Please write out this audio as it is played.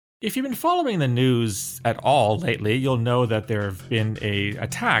If you've been following the news at all lately, you'll know that there have been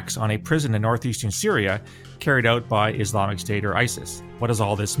attacks on a prison in northeastern Syria carried out by Islamic State or ISIS. What does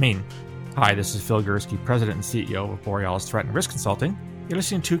all this mean? Hi, this is Phil Gursky, President and CEO of Borealis Threat and Risk Consulting. You're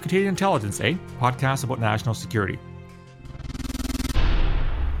listening to Canadian Intelligence, a podcast about national security.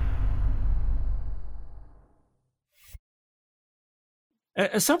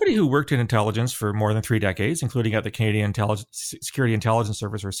 As somebody who worked in intelligence for more than 3 decades, including at the Canadian Security Intelligence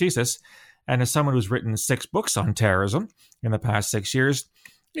Service, or CSIS, and as someone who's written 6 books on terrorism in the past 6 years,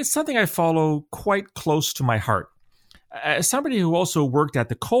 it's something I follow quite close to my heart. As somebody who also worked at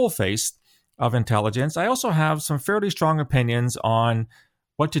the coalface of intelligence, I also have some fairly strong opinions on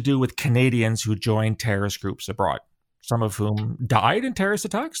what to do with Canadians who join terrorist groups abroad, some of whom died in terrorist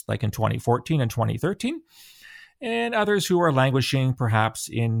attacks, like in 2014 and 2013, and others who are languishing perhaps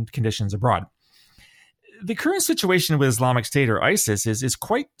in conditions abroad. The current situation with Islamic State or ISIS is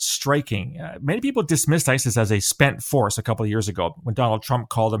quite striking. Many people dismissed ISIS as a spent force a couple of years ago when Donald Trump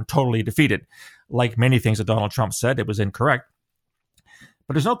called them totally defeated. Like many things that Donald Trump said, it was incorrect.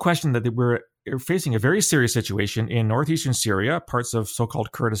 But there's no question that we're facing a very serious situation in northeastern Syria, parts of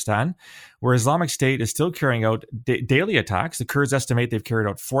so-called Kurdistan, where Islamic State is still carrying out daily attacks. The Kurds estimate they've carried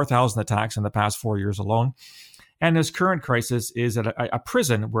out 4,000 attacks in the past 4 years alone. And this current crisis is at a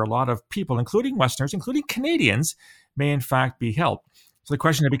prison where a lot of people, including Westerners, including Canadians, may in fact be held. So the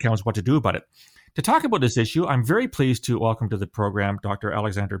question then becomes what to do about it. To talk about this issue, I'm very pleased to welcome to the program Dr.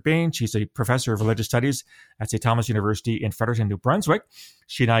 Alexandra Bain. She's a professor of religious studies at St. Thomas University in Fredericton, New Brunswick.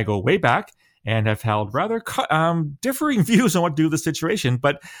 She and I go way back and have held rather differing views on what to do with the situation.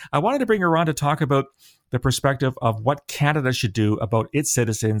 But I wanted to bring her on to talk about the perspective of what Canada should do about its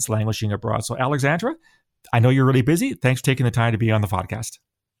citizens languishing abroad. So Alexandra, I know you're really busy. Thanks for taking the time to be on the podcast.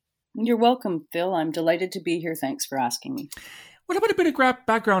 You're welcome, Phil. I'm delighted to be here. Thanks for asking me. What about a bit of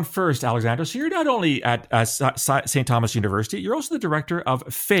background first, Alexandra? So you're not only at St. Thomas University, you're also the director of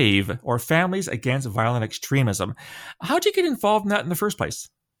FAVE, or Families Against Violent Extremism. How'd you get involved in that in the first place?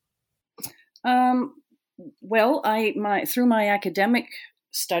 Well, through my academic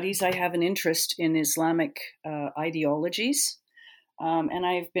studies, I have an interest in Islamic ideologies. And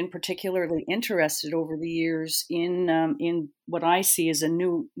I've been particularly interested over the years in what I see as a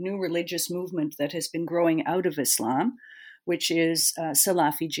new religious movement that has been growing out of Islam, which is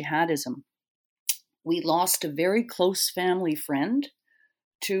Salafi jihadism. We lost a very close family friend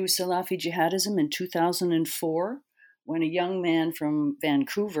to Salafi jihadism in 2004 when a young man from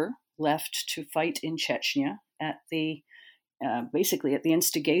Vancouver left to fight in Chechnya at basically at the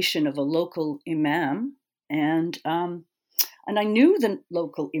instigation of a local imam. And I knew the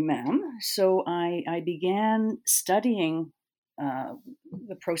local imam, so I began studying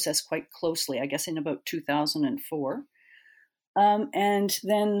the process quite closely, I guess in about 2004. And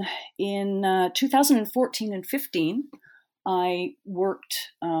then in 2014 and 15, I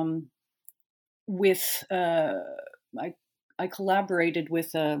worked I collaborated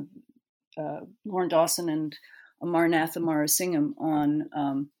with Lauren Dawson and Amarnath Amarasingham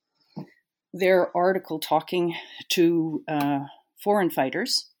on their article talking to foreign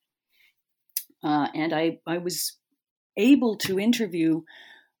fighters. And I was able to interview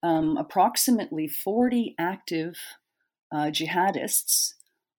approximately 40 active jihadists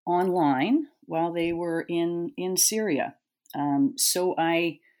online while they were in Syria. So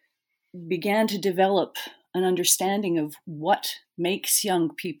I began to develop an understanding of what makes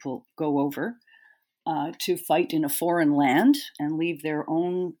young people go over to fight in a foreign land and leave their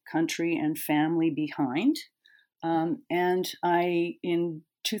own country and family behind. And in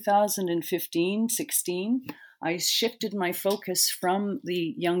 2015-16, I shifted my focus from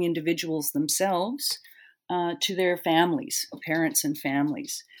the young individuals themselves to their families, parents and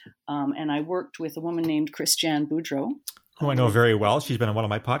families. And I worked with a woman named Christiane Boudreau. Who I know very well. She's been on one of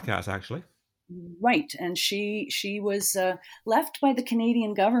my podcasts, actually. Right. And she was left by the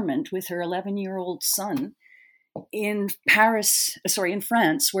Canadian government with her 11-year-old son in France,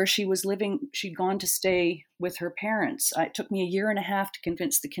 where she was living. She'd gone to stay with her parents. It took me a year and a half to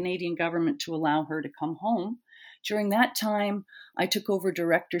convince the Canadian government to allow her to come home. During that time, I took over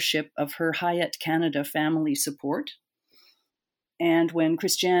directorship of her Hayat Canada family support. And when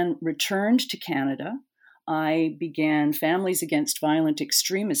Christiane returned to Canada, I began Families Against Violent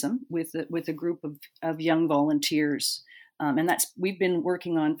Extremism with a group of young volunteers. And we've been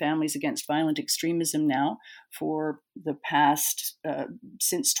working on Families Against Violent Extremism now for the past,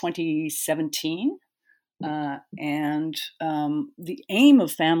 since 2017. And the aim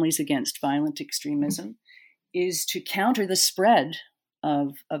of Families Against Violent Extremism is to counter the spread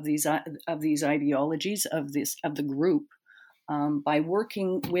of these ideologies of the group by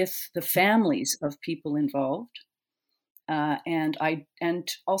working with the families of people involved, and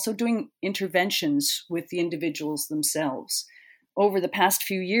also doing interventions with the individuals themselves. Over the past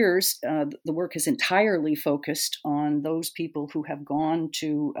few years, the work is entirely focused on those people who have gone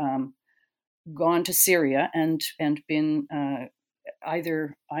to Syria and been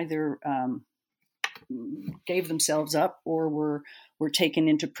either gave themselves up or were taken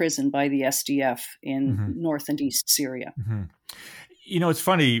into prison by the SDF in North and East Syria. Mm-hmm. You know, it's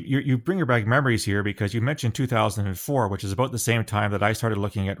funny, you bring back memories here because you mentioned 2004, which is about the same time that I started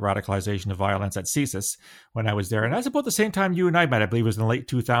looking at radicalization of violence at CSIS when I was there. And that's about the same time you and I met, I believe it was in the late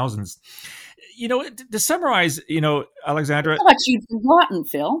 2000s. You know, to summarize, Alexandra. How much you've forgotten,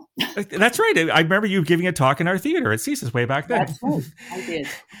 Phil. That's right. I remember you giving a talk in our theater at CSIS way back then. That's right. I did.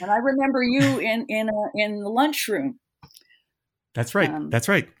 And I remember you in the lunchroom. That's right. That's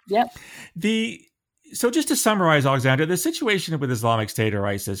right. Yep. So just to summarize, Alexandra, the situation with Islamic State or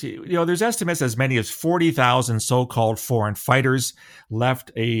ISIS, there's estimates as many as 40,000 so-called foreign fighters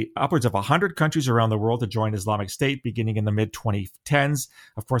left upwards of 100 countries around the world to join Islamic State beginning in the mid-2010s.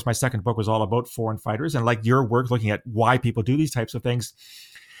 Of course, my second book was all about foreign fighters and like your work looking at why people do these types of things.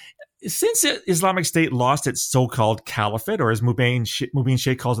 Since Islamic State lost its so-called caliphate, or as Mubin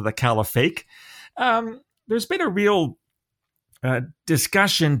Sheikh calls it, the caliphate, there's been a real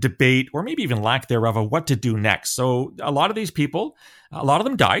discussion, debate, or maybe even lack thereof of what to do next. So a lot of these people, a lot of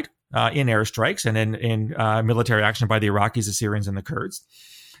them died in airstrikes and in military action by the Iraqis, the Syrians, and the Kurds.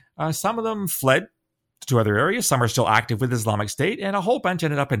 Some of them fled to other areas. Some are still active with Islamic State, and a whole bunch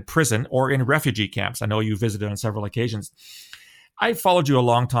ended up in prison or in refugee camps. I know you visited on several occasions. I followed you a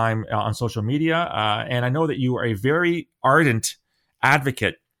long time on social media, and I know that you are a very ardent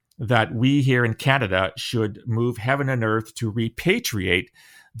advocate that we here in Canada should move heaven and earth to repatriate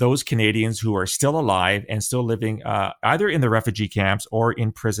those Canadians who are still alive and still living either in the refugee camps or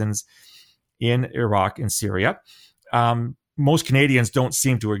in prisons in Iraq and Syria. Most Canadians don't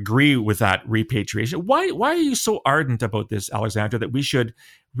seem to agree with that repatriation. Why are you so ardent about this, Alexandra, that we should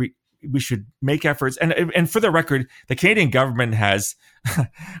make efforts? And for the record, the Canadian government has,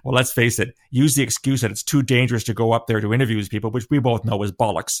 well, let's face it, used the excuse that it's too dangerous to go up there to interview these people, which we both know is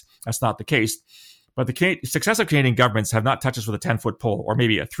bollocks. That's not the case. But the successive Canadian governments have not touched us with a 10-foot pole or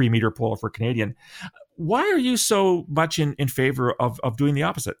maybe a 3-meter pole for Canadian. Why are you so much in favor of doing the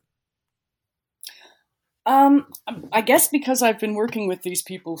opposite? I guess because I've been working with these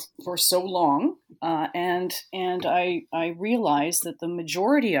people for so long, and I realize that the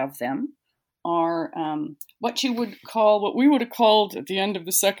majority of them are what we would have called at the end of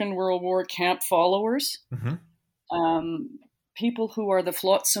the Second World War camp followers, people who are the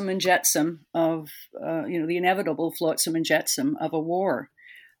flotsam and jetsam of the inevitable flotsam and jetsam of a war.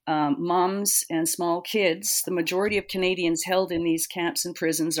 Moms and small kids. The majority of Canadians held in these camps and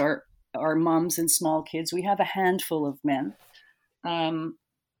prisons are moms and small kids. We have a handful of men.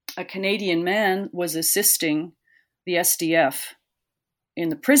 A Canadian man was assisting the SDF in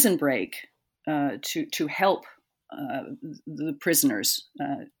the prison break to help the prisoners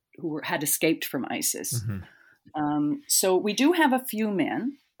who had escaped from ISIS. So we do have a few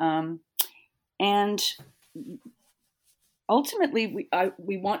men, and ultimately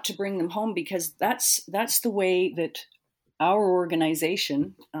we want to bring them home because that's the way that our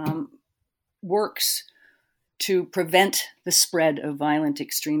organization works to prevent the spread of violent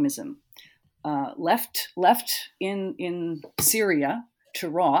extremism. Left in Syria to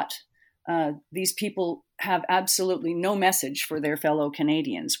rot, these people have absolutely no message for their fellow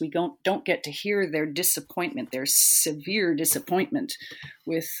Canadians. We don't get to hear their disappointment, their severe disappointment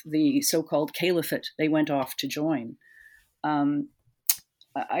with the so-called caliphate they went off to join.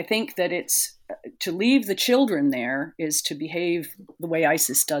 I think that it's to leave the children there is to behave the way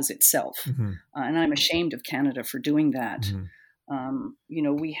ISIS does itself. And I'm ashamed of Canada for doing that.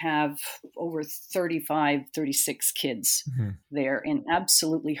 We have over 36 kids there in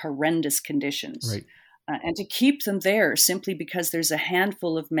absolutely horrendous conditions. Right. And to keep them there simply because there's a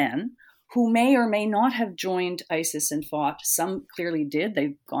handful of men who may or may not have joined ISIS and fought. Some clearly did.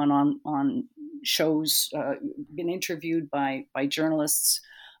 They've gone on shows, been interviewed by journalists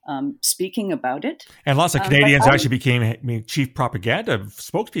speaking about it. And lots of Canadians actually became chief propaganda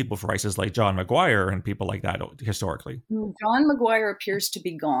spokespeople for ISIS, like John Maguire and people like that historically. John Maguire appears to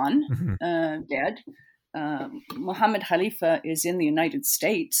be gone, dead. Mohammed Khalifa is in the United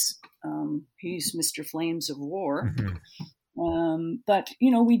States. He's Mr. Flames of War. But,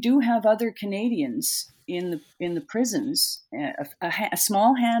 we do have other Canadians in the prisons, a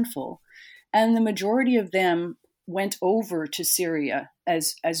small handful, and the majority of them went over to Syria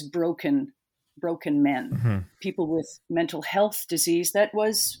as broken broken men, Mm-hmm. people with mental health disease that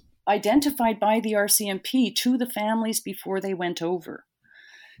was identified by the RCMP to the families before they went over.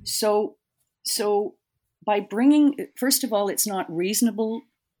 So by bringing, first of all, it's not reasonable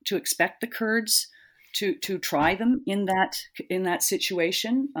to expect the Kurds to try them in that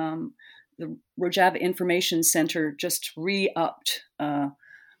situation. The Rojava Information Center just re-upped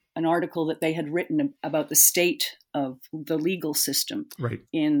an article that they had written about the state of the legal system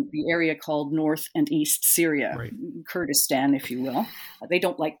in the area called North and East Syria, Kurdistan, if you will. They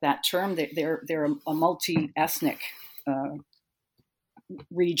don't like that term. They're a multi-ethnic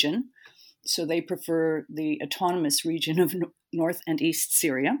region, so they prefer the autonomous region of North and East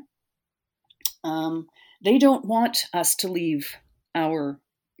Syria. They don't want us to leave our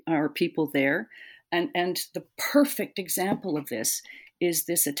people there, and the perfect example of this is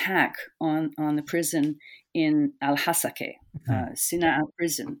this attack on the prison in Al-Hasakeh, Sinaa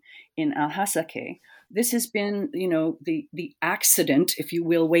prison in Al-Hasakeh. This has been, the accident, if you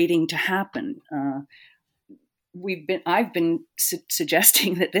will, waiting to happen. I've been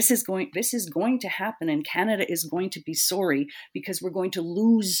suggesting that this is going to happen, and Canada is going to be sorry because we're going to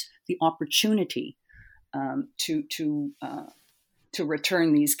lose the opportunity to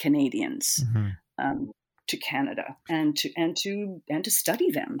return these Canadians to Canada and to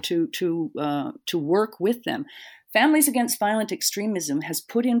study them, to work with them. Families Against Violent Extremism has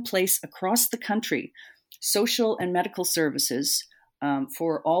put in place across the country social and medical services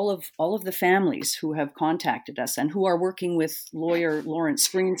for all of the families who have contacted us and who are working with lawyer Lawrence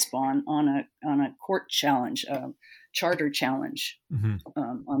Greenspan on a court challenge, charter challenge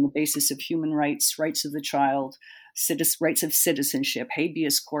on the basis of human rights, rights of the child, rights of citizenship,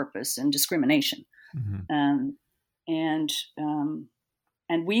 habeas corpus, and discrimination. And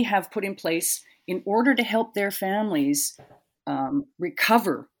we have put in place, in order to help their families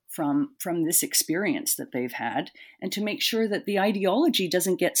recover from this experience that they've had, and to make sure that the ideology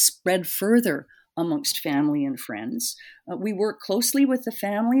doesn't get spread further amongst family and friends. We work closely with the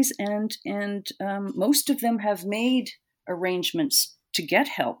families, and most of them have made arrangements to get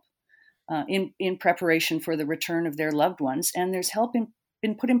help in preparation for the return of their loved ones. And there's help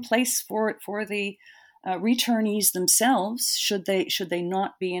been put in place for the returnees themselves, should they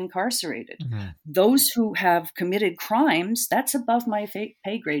not be incarcerated. Those who have committed crimes, that's above my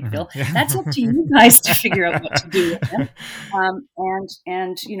pay grade, Bill. That's up to you guys to figure out what to do with them.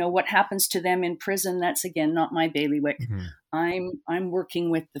 And what happens to them in prison, that's again not my bailiwick. I'm working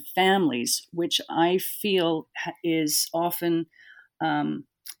with the families, which I feel is often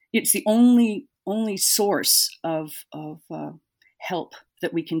it's the only source of help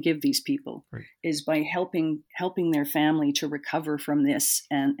that we can give these people, is by helping their family to recover from this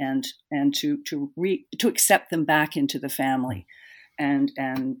and to accept them back into the family and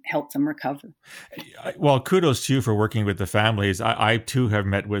help them recover. Well, kudos to you for working with the families. I too have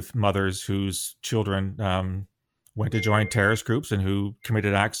met with mothers whose children went to join terrorist groups and who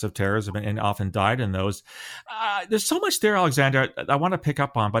committed acts of terrorism and often died in those. There's so much there, Alexandra, I want to pick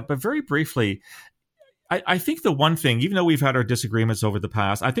up on, but very briefly, I think the one thing, even though we've had our disagreements over the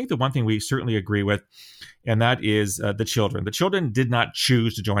past, I think the one thing we certainly agree with, and that is the children. The children did not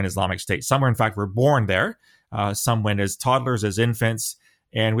choose to join Islamic State. Some, in fact, were born there. Some went as toddlers, as infants.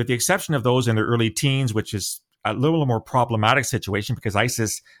 And with the exception of those in their early teens, which is a little more problematic situation because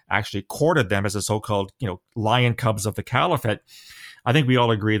ISIS actually courted them as a so-called, lion cubs of the caliphate, I think we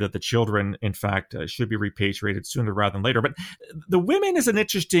all agree that the children, in fact, should be repatriated sooner rather than later. But the women is an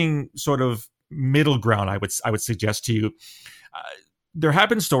interesting sort of middle ground, I would suggest to you. There have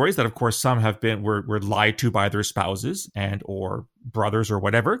been stories that, of course, some have been were lied to by their spouses and or brothers or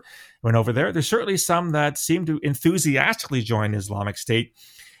whatever went over there. There's certainly some that seem to enthusiastically join Islamic State.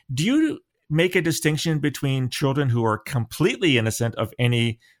 Do you make a distinction between children who are completely innocent of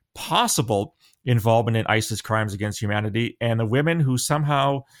any possible involvement in ISIS crimes against humanity and the women who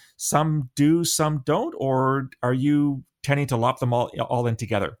somehow, some do, some don't? Or are you tending to lump them all in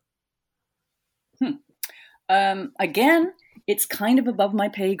together? Again, it's kind of above my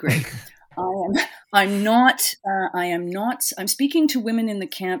pay grade. I'm speaking to women in the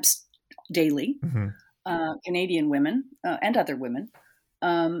camps daily, Canadian women and other women.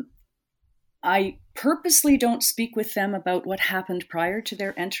 I purposely don't speak with them about what happened prior to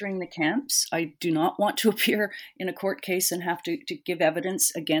their entering the camps. I do not want to appear in a court case and have to give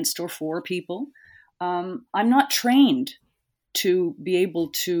evidence against or for people. I'm not trained to be able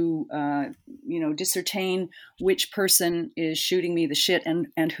to, discertain which person is shooting me the shit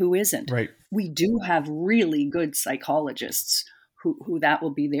and who isn't. Right. We do have really good psychologists who that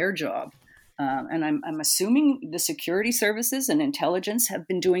will be their job And I'm assuming the security services and intelligence have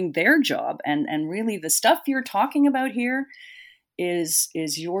been doing their job. And really, the stuff you're talking about here is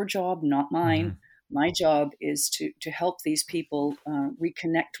your job, not mine. Mm-hmm. My job is to help these people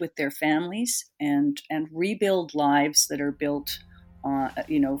reconnect with their families and rebuild lives that are built,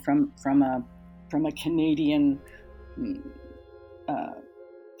 from a Canadian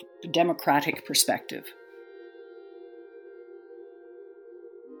democratic perspective.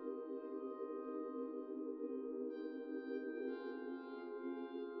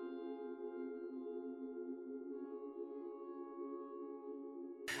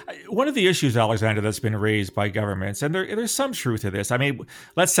 One of the issues, Alexandra, that's been raised by governments, and there's some truth to this. I mean,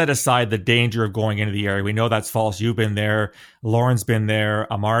 let's set aside the danger of going into the area. We know that's false. You've been there. Lauren's been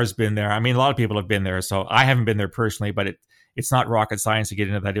there. Amar's been there. I mean, a lot of people have been there. So I haven't been there personally, but it's not rocket science to get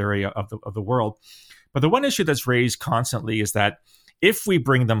into that area of the world. But the one issue that's raised constantly is that if we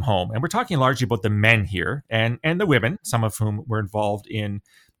bring them home, and we're talking largely about the men here and the women, some of whom were involved in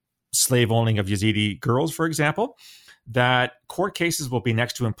slave owning of Yazidi girls, for example, that court cases will be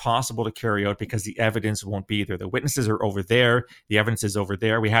next to impossible to carry out because the evidence won't be there. The witnesses are over there. The evidence is over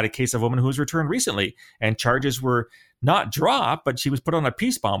there. We had a case of a woman who was returned recently and charges were not dropped, but she was put on a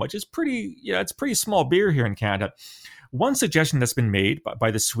peace bond, which is it's pretty small beer here in Canada. One suggestion that's been made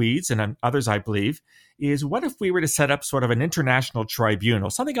by the Swedes and others, I believe, is what if we were to set up sort of an international tribunal,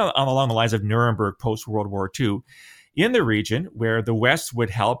 something along the lines of Nuremberg post-World War II, in the region where the West would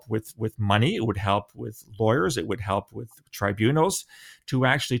help with money, it would help with lawyers, it would help with tribunals to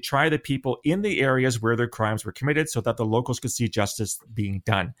actually try the people in the areas where their crimes were committed so that the locals could see justice being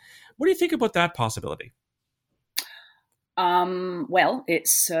done. What do you think about that possibility? Well,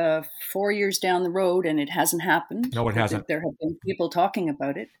 it's 4 years down the road and it hasn't happened. No, it hasn't. There have been people talking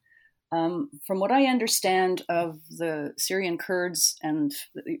about it. From what I understand of the Syrian Kurds and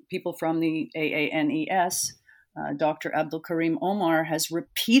the people from the AANES, Dr. Abdul Karim Omar has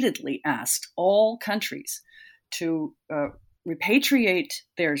repeatedly asked all countries to repatriate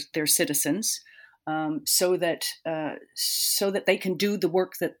their citizens so that they can do the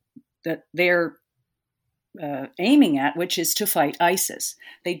work that they're aiming at, which is to fight ISIS.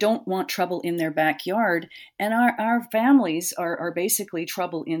 They don't want trouble in their backyard, and our families are basically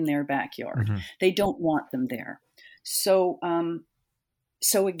trouble in their backyard. Mm-hmm. They don't want them there. So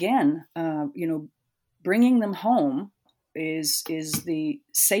again, bringing them home is the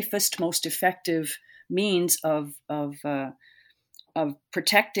safest, most effective means of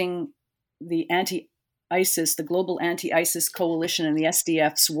protecting the anti-ISIS, the global anti-ISIS coalition, and the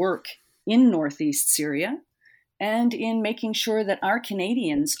SDF's work in northeast Syria, and in making sure that our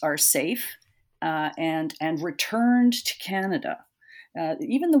Canadians are safe and returned to Canada.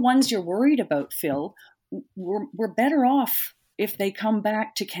 Even the ones you're worried about, Phil, we're better off if they come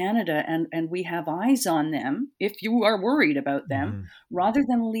back to Canada and we have eyes on them, if you are worried about them, rather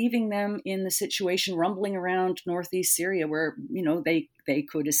than leaving them in the situation rumbling around northeast Syria where, they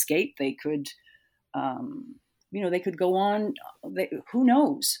could escape, they could, they could go on, who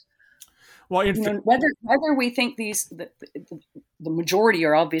knows? Well, whether we think the majority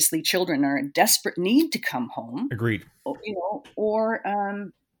are obviously children are in desperate need to come home. Agreed. Or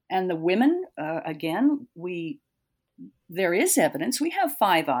and the women, again, there is evidence. We have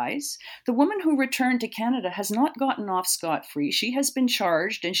Five Eyes. The woman who returned to Canada has not gotten off scot-free. She has been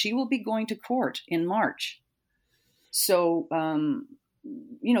charged and she will be going to court in March. So,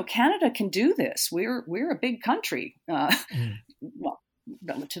 Canada can do this. We're a big country, well,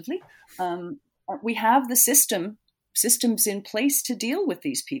 relatively. We have the systems in place to deal with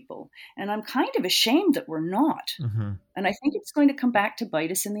these people. And I'm kind of ashamed that we're not. Mm-hmm. And I think it's going to come back to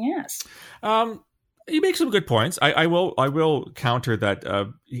bite us in the ass. You make some good points. I will counter that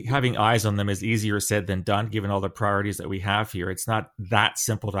having eyes on them is easier said than done, given all the priorities that we have here. It's not that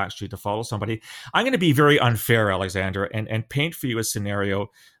simple to follow somebody. I'm going to be very unfair, Alexandra, and paint for you a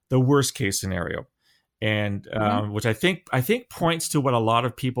scenario, the worst case scenario, and which I think points to what a lot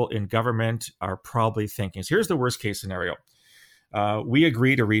of people in government are probably thinking. So here's the worst case scenario. We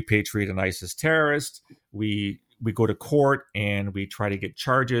agree to repatriate an ISIS terrorist. We go to court and we try to get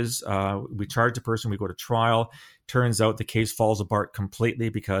charges. We charge the person, we go to trial. Turns out the case falls apart completely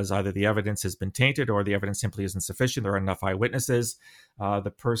because either the evidence has been tainted or the evidence simply isn't sufficient. There are enough eyewitnesses.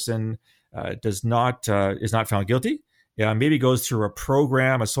 The person is not found guilty. Maybe goes through a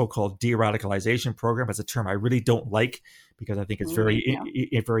program, a so-called de-radicalization program. That's a term I really don't like because I think it's very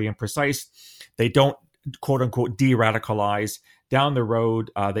imprecise. They don't, quote unquote, de-radicalize. Down the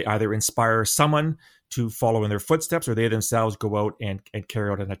road, they either inspire someone to follow in their footsteps, or they themselves go out and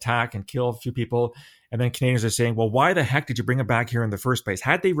carry out an attack and kill a few people. And then Canadians are saying, well, why the heck did you bring them back here in the first place?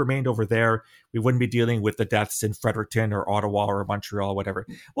 Had they remained over there, we wouldn't be dealing with the deaths in Fredericton or Ottawa or Montreal, whatever.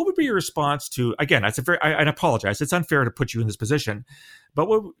 What would be your response to, again, that's I apologize, it's unfair to put you in this position, but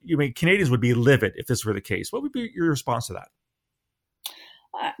what you mean, Canadians would be livid if this were the case. What would be your response to that?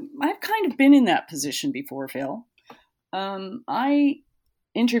 I've kind of been in that position before, Phil. I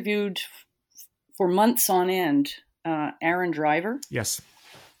interviewed for months on end Aaron Driver. Yes.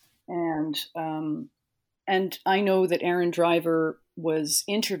 And I know that Aaron Driver was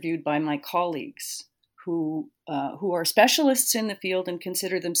interviewed by my colleagues who are specialists in the field and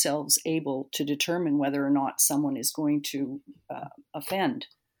consider themselves able to determine whether or not someone is going to offend.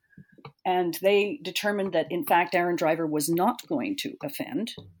 And they determined that, in fact, Aaron Driver was not going to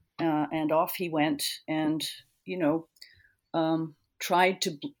offend. And off he went and, tried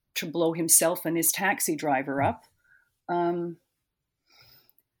to blow himself and his taxi driver up.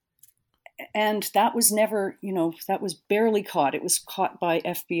 And that was never, that was barely caught. It was caught by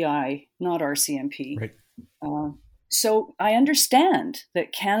FBI, not RCMP. Right. So I understand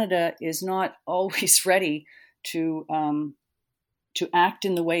that Canada is not always ready to act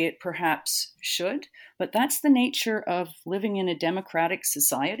in the way it perhaps should, but that's the nature of living in a democratic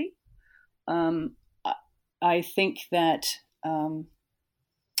society. I think that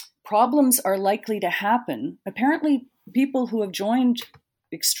problems are likely to happen. Apparently, people who have joined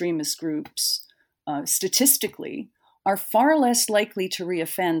extremist groups, statistically, are far less likely to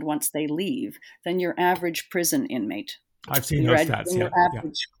reoffend once they leave than your average prison inmate. I've seen those stats. Your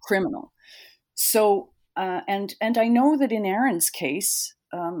average criminal. So, and I know that in Aaron's case,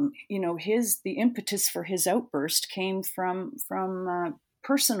 the impetus for his outburst came from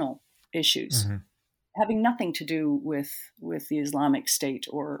personal issues, having nothing to do with the Islamic State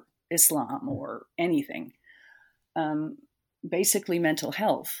or Islam or anything. Basically mental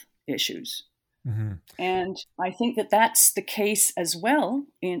health issues. And I think that that's the case as well.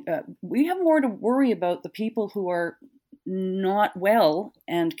 We have more to worry about the people who are not well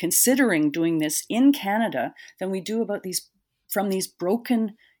and considering doing this in Canada than we do about these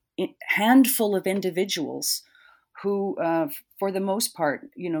broken handful of individuals who, for the most part,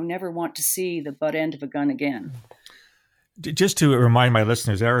 never want to see the butt end of a gun again. Just to remind my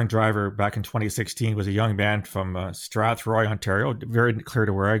listeners, Aaron Driver back in 2016 was a young man from Strathroy, Ontario, very clear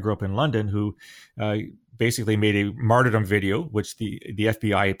to where I grew up in London, who basically made a martyrdom video, which the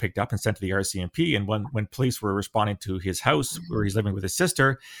FBI had picked up and sent to the RCMP. And when police were responding to his house where he's living with his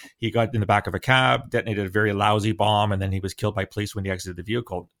sister, he got in the back of a cab, detonated a very lousy bomb, and then he was killed by police when he exited the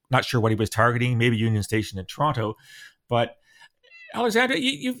vehicle. Not sure what he was targeting, maybe Union Station in Toronto, but Alexandra,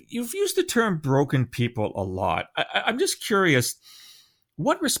 you've used the term broken people a lot. I'm just curious,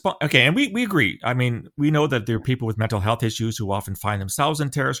 what response? Okay, and we agree. I mean, we know that there are people with mental health issues who often find themselves in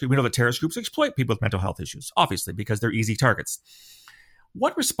terrorist groups. We know that terrorist groups exploit people with mental health issues, obviously, because they're easy targets.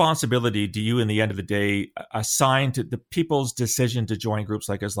 What responsibility do you, in the end of the day, assign to the people's decision to join groups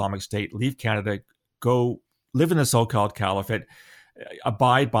like Islamic State, leave Canada, go live in the so-called caliphate,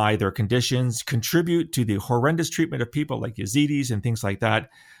 abide by their conditions, contribute to the horrendous treatment of people like Yazidis and things like that?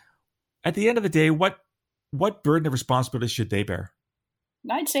 At the end of the day, what burden of responsibility should they bear?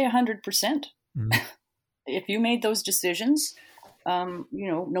 I'd say 100%. If you made those decisions, no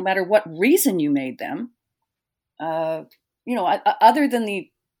matter what reason you made them, other than the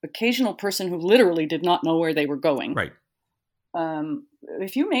occasional person who literally did not know where they were going. Right.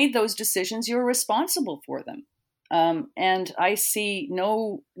 If you made those decisions, you're responsible for them. And I see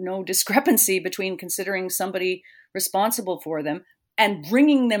no discrepancy between considering somebody responsible for them and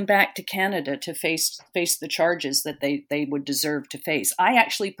bringing them back to Canada to face the charges that they would deserve to face. I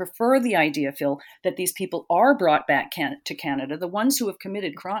actually prefer the idea, Phil, that these people are brought back to Canada, the ones who have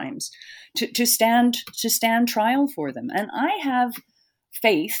committed crimes, to stand trial for them. And I have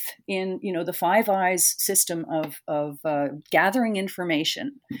faith in the Five Eyes system of gathering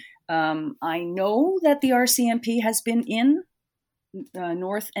information. I know that the RCMP has been in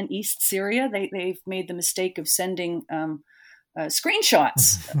North and East Syria. They've made the mistake of sending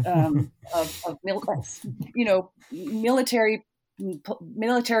screenshots of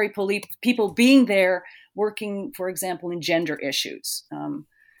military police people being there working, for example, in gender issues.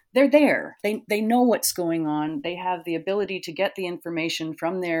 They're there. They know what's going on. They have the ability to get the information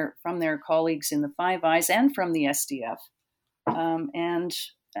from their colleagues in the Five Eyes and from the SDF.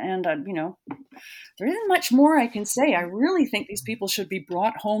 And there isn't much more I can say. I really think these people should be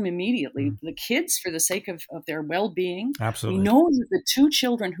brought home immediately. The kids, for the sake of their well-being. Absolutely. We know that the two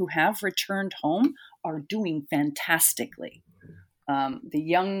children who have returned home are doing fantastically. The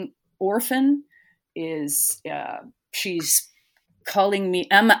young orphan is she's calling me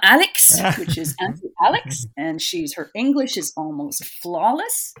Emma Alex, which is Auntie Alex, and her English is almost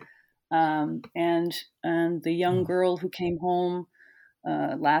flawless. And the young girl who came home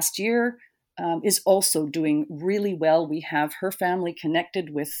last year is also doing really well. We have her family connected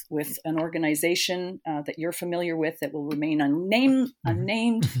with an organization that you're familiar with that will remain unnamed,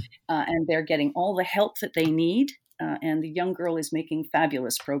 and they're getting all the help that they need. And the young girl is making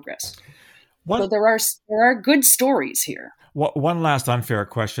fabulous progress. So there are good stories here. One last unfair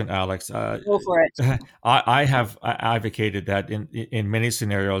question, Alex. Go for it. I have advocated that in many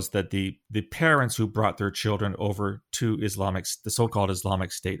scenarios that the parents who brought their children over to the so-called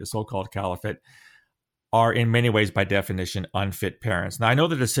Islamic State, the so-called Caliphate, are in many ways by definition unfit parents. Now, I know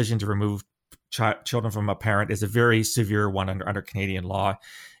the decision to remove children from a parent is a very severe one under Canadian law.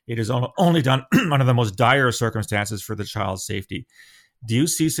 It is only done under the most dire circumstances for the child's safety. Do you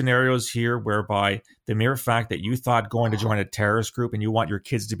see scenarios here whereby the mere fact that you thought going to join a terrorist group and you want your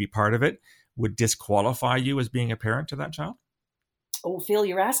kids to be part of it would disqualify you as being a parent to that child? Oh, Phil,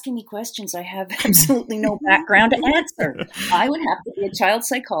 you're asking me questions I have absolutely no background to answer. I would have to be a child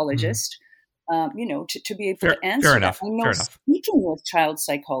psychologist, to be able to answer fair enough, that. I know, speaking with child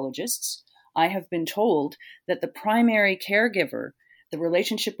psychologists, I have been told that the primary caregiver, the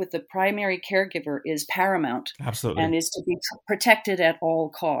relationship with the primary caregiver is paramount. Absolutely. And is to be protected at all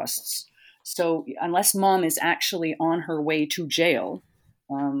costs. So unless mom is actually on her way to jail,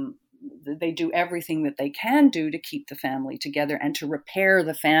 they do everything that they can do to keep the family together and to repair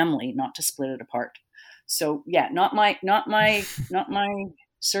the family, not to split it apart. So yeah, not my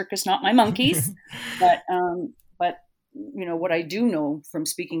circus, not my monkeys, but what I do know from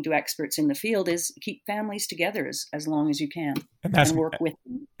speaking to experts in the field is keep families together as long as you can and work with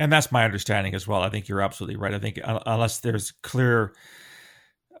them. And that's my understanding as well. I think you're absolutely right. I think unless there's clear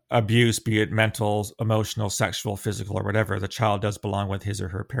abuse, be it mental, emotional, sexual, physical, or whatever, the child does belong with his or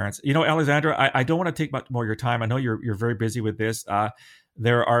her parents. Alexandra, I don't want to take much more of your time. I know you're very busy with this.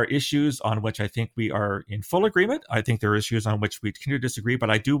 There are issues on which I think we are in full agreement. I think there are issues on which we continue to disagree, but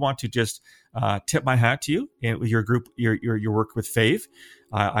I do want to just tip my hat to you and your group, your work with FAVE.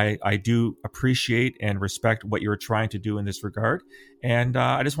 I do appreciate and respect what you're trying to do in this regard. And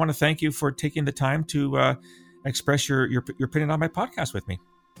I just want to thank you for taking the time to express your opinion on my podcast with me.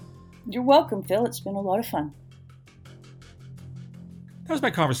 You're welcome, Phil. It's been a lot of fun. That was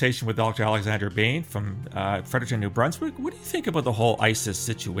my conversation with Dr. Alexandra Bain from Fredericton, New Brunswick. What do you think about the whole ISIS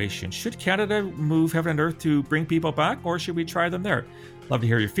situation? Should Canada move heaven and earth to bring people back, or should we try them there? Love to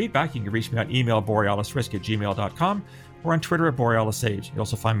hear your feedback. You can reach me on email, borealisrisk@gmail.com, or on Twitter @borealissage. You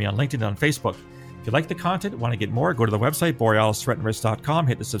also find me on LinkedIn and on Facebook. If you like the content, want to get more, go to the website, borealisthreatandrisk.com,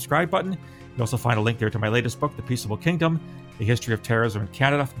 hit the subscribe button. You'll also find a link there to my latest book, The Peaceable Kingdom, The History of Terrorism in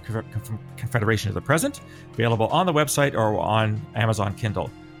Canada from Confederation to the Present, available on the website or on Amazon Kindle.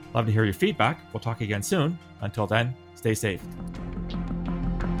 Love to hear your feedback. We'll talk again soon. Until then, stay safe.